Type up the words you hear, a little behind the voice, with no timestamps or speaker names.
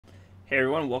Hey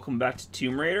everyone, welcome back to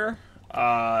Tomb Raider.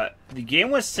 The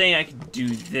game was saying I could do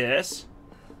this.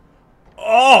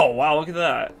 Oh, wow, look at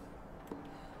that.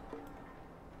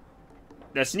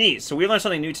 That's neat. So we learned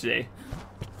something new today.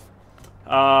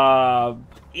 Yeah,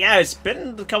 it's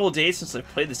been a couple of days since I've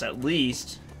played this at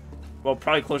least. Well,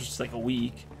 probably closer to like a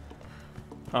week.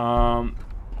 Don't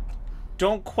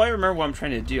quite remember what I'm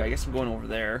trying to do. I guess I'm going over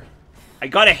there. I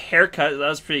got a haircut. That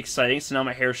was pretty exciting. So now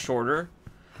my hair's shorter.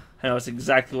 I know it's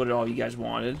exactly what all you guys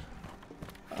wanted.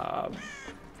 And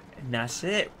that's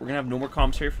it. We're going to have no more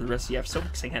commentary for the rest of the episode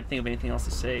because I can't think of anything else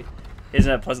to say.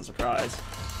 Isn't it a pleasant surprise?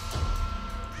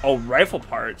 Oh, rifle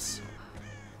parts.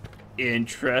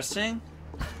 Interesting.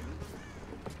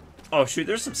 Oh, shoot.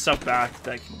 There's some stuff back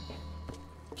that I can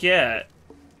get.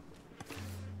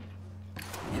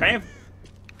 Can I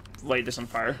light this on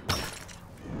fire?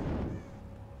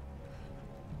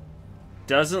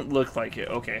 Doesn't look like it.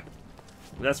 Okay.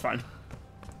 That's fine.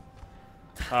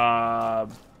 I'm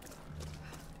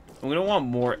gonna want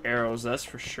more arrows, that's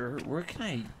for sure. Where can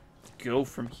I go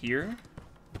from here?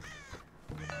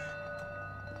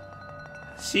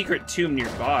 Secret tomb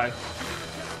nearby.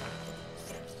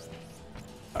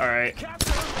 Alright.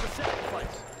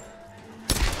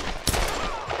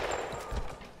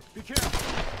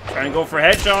 Trying to go for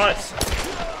headshots.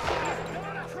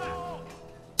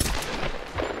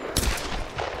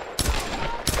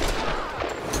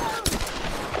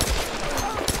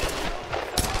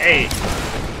 Hey,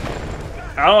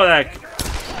 I don't know that.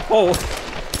 Oh,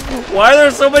 why are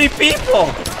there so many people?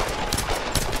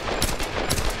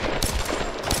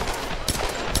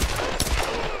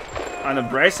 On the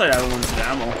bright side, I have limited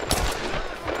ammo.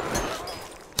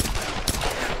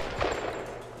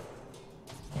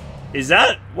 Is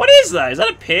that? What is that? Is that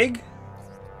a pig?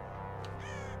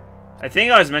 I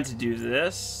think I was meant to do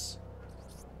this.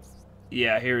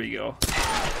 Yeah, here we go.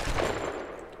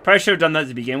 Probably should have done that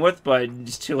to begin with, but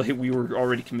just too late. We were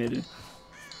already committed.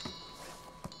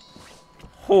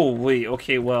 Holy,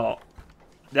 okay, well,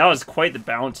 that was quite the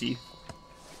bounty.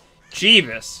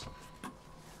 Jeebus.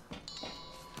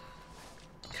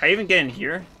 Can I even get in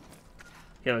here?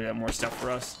 Yeah, we got more stuff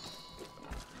for us.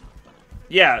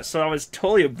 Yeah, so I was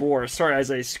totally a bore. Sorry,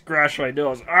 as I scratched my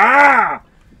nose. Ah!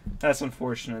 That's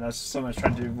unfortunate. That's something I was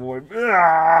trying to avoid.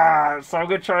 Ah! So I'm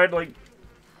gonna try to, like...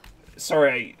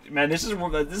 Sorry, man. This is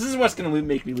what's gonna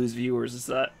make me lose viewers. Is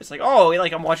that it's like, oh,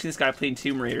 like I'm watching this guy playing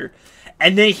Tomb Raider,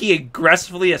 and then he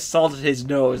aggressively assaulted his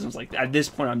nose. I was like, at this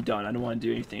point, I'm done. I don't want to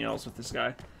do anything else with this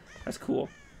guy. That's cool.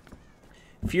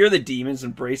 Fear the demons,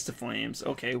 embrace the flames.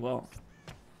 Okay, well,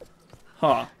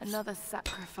 huh? Another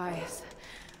sacrifice.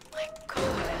 My God,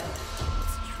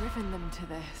 what's driven them to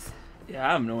this? Yeah,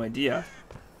 I have no idea.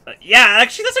 Yeah,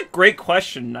 actually, that's a great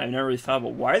question. I've never really thought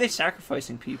about why are they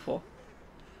sacrificing people.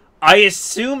 I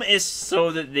assume it's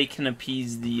so that they can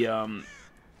appease the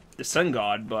sun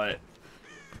god, but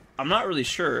I'm not really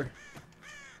sure.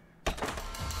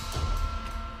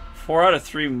 4 out of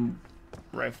 3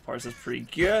 rifle parts, that's pretty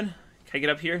good. Can I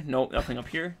get up here? Nope, nothing up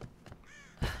here.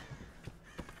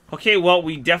 Okay, well,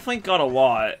 we definitely got a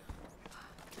lot,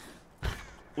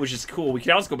 which is cool. We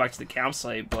can always go back to the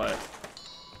campsite, but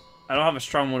I don't have a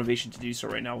strong motivation to do so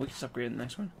right now. We can just upgrade the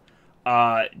next one.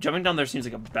 Jumping down there seems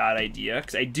like a bad idea,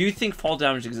 because I do think fall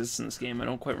damage exists in this game. I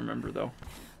don't quite remember, though.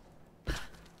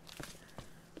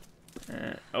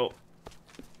 Oh.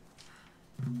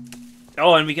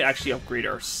 Oh, and we can actually upgrade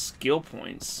our skill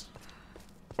points.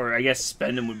 Or I guess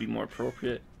spend them would be more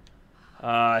appropriate.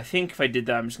 I think if I did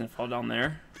that, I'm just going to fall down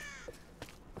there.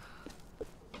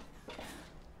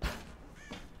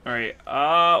 Alright,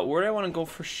 where do I want to go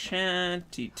for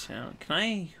Shantytown? Can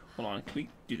I... Hold on, can we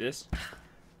do this?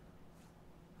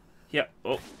 Yep.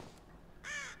 Oh.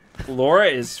 Laura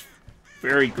is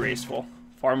very graceful.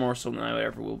 Far more so than I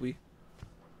ever will be.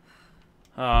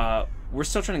 We're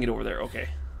still trying to get over there. Okay.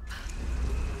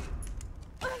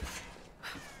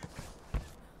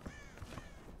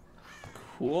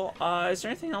 Cool. Is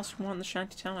there anything else we want in the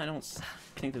Shantytown? I don't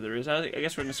think that there is. I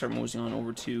guess we're going to start moseying on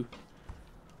over to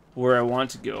where I want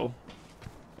to go.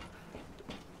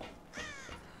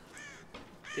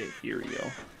 Okay, here we go.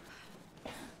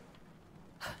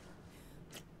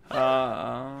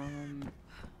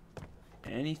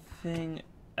 Anything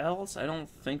else? I don't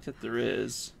think that there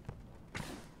is.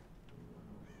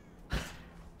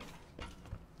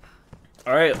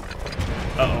 Alright.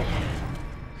 Uh-oh.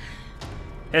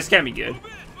 This can't be good.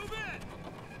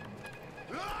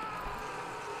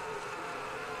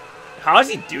 How is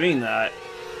he doing that?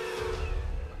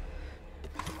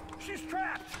 She's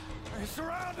trapped. I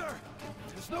surround her.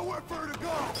 There's nowhere for her to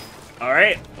go.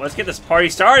 Alright, let's get this party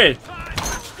started.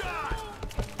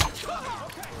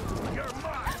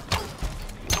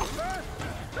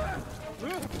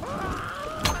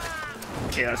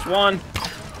 Okay, that's one.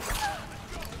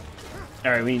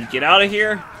 Alright, we need to get out of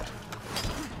here.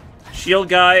 Shield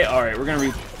guy. Alright, we're gonna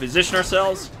reposition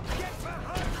ourselves.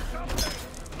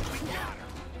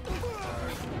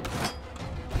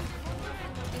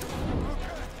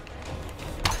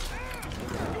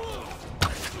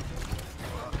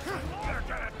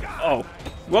 Oh,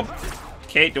 whoop.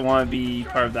 Okay, don't want to be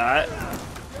part of that.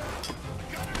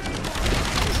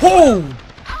 Oh,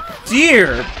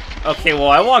 dear. Okay, well,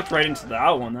 I walked right into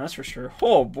that one, that's for sure.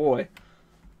 Oh, boy.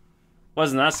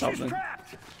 Wasn't that something? She's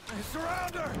trapped.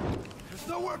 Surround her. There's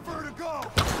nowhere for her to go.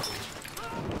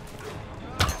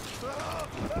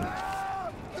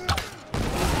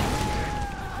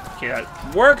 Okay,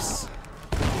 that works.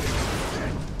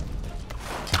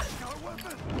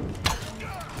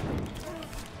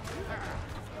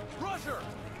 Rush her.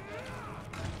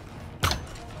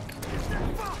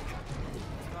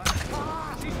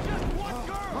 She's just one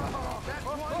girl. That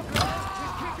one girl is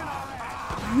kicking our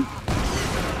ass.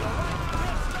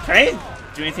 Can I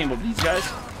do anything about these guys?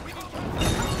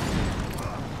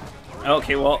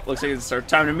 Okay, well, looks like it's our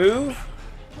time to move.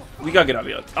 We gotta get up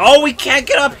here. Oh, we can't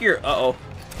get up here. Uh-oh.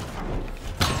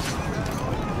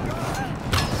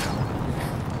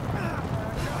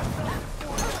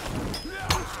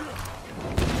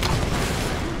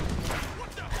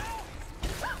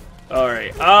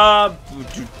 Alright,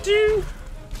 do.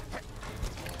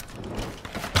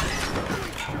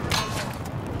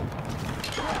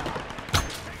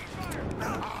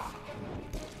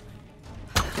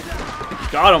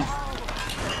 Got him.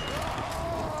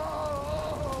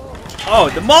 Oh,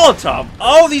 the Molotov.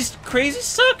 Oh, these crazy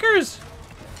suckers.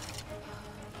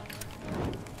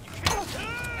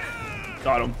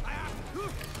 Got him.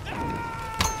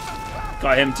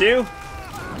 Got him too.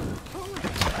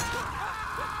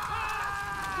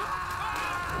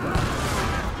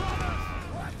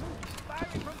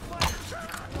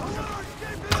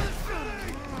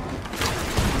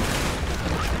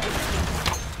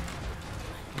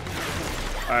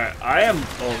 Alright, I am...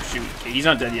 Oh, shoot. Okay, he's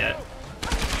not dead yet.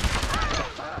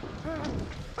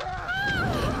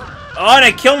 Oh, and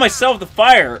I killed myself with the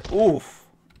fire. Oof.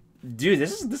 Dude,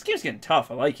 this game's getting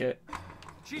tough. I like it.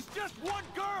 She's just one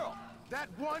girl. That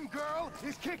one girl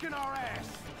is kicking our ass.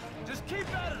 Just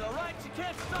keep at it, all right? She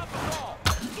can't stop us all.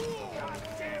 God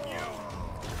damn you.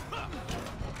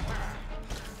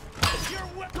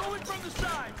 You're going from the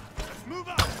side. Let's move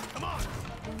up. Come on.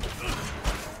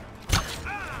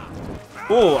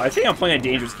 Oh, I think I'm playing a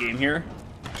dangerous game here.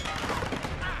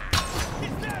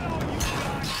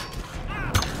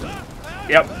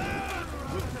 Yep.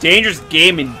 Dangerous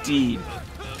game indeed.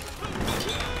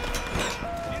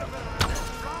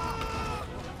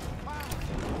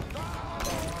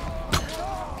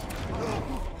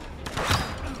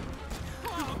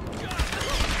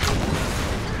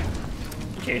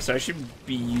 Okay, so I should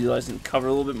be utilizing cover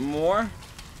a little bit more.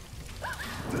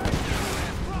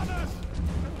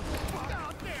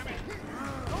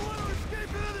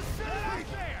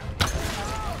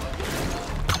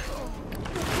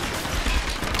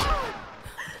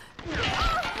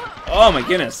 Oh my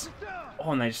goodness.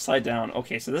 Oh, and I just slide down.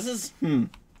 Okay, so this is...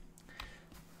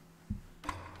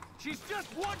 She's just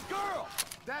one girl.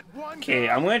 That one Okay,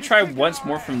 I'm going to try once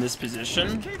more from this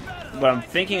position. But I'm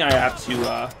thinking I have to...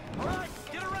 I'm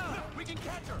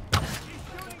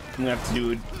going to have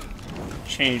to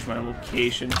change my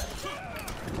location.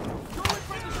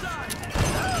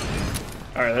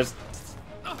 Alright, let's...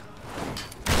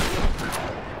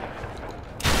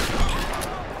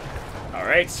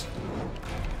 Alright.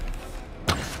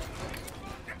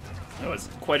 That was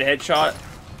quite a headshot.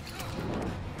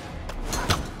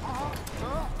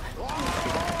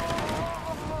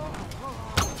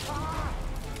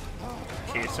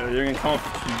 Okay, so they're gonna come up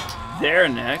to there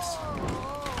next.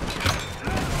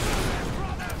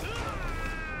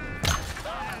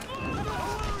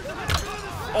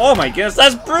 Oh my goodness,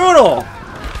 that's brutal!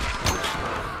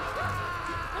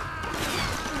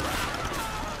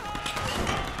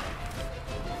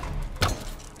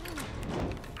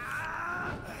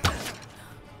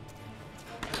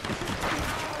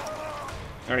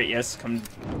 Alright, yes, come.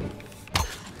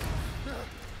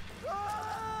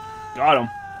 Got him.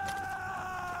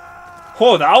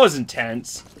 Whoa, that was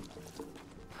intense.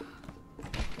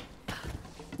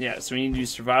 Yeah, so we need to do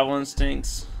survival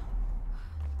instincts.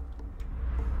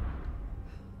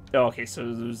 Oh, okay,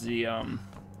 so there's the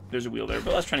there's a wheel there,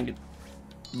 but let's try and get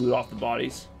loot off the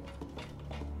bodies.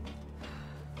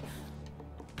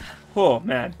 Oh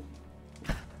man.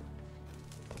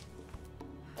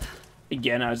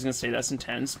 Again, I was gonna say that's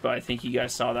intense, but I think you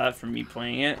guys saw that from me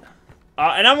playing it.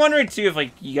 And I'm wondering too if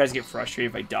like you guys get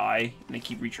frustrated if I die and I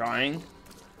keep retrying.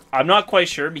 I'm not quite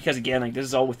sure because, again, like, this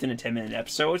is all within a 10-minute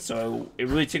episode, so it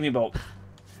really took me about,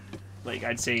 like,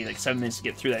 I'd say, like, 7 minutes to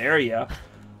get through that area.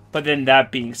 But then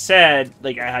that being said,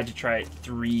 like, I had to try it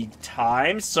 3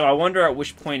 times, so I wonder at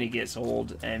which point it gets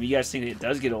old. And if you guys think that it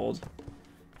does get old,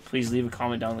 please leave a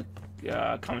comment down in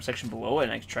the comment section below, and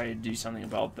I can try to do something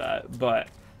about that. But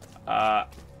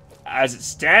as it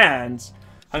stands,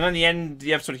 I'm going to end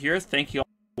the episode here. Thank you all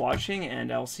for watching, and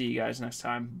I'll see you guys next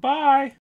time. Bye!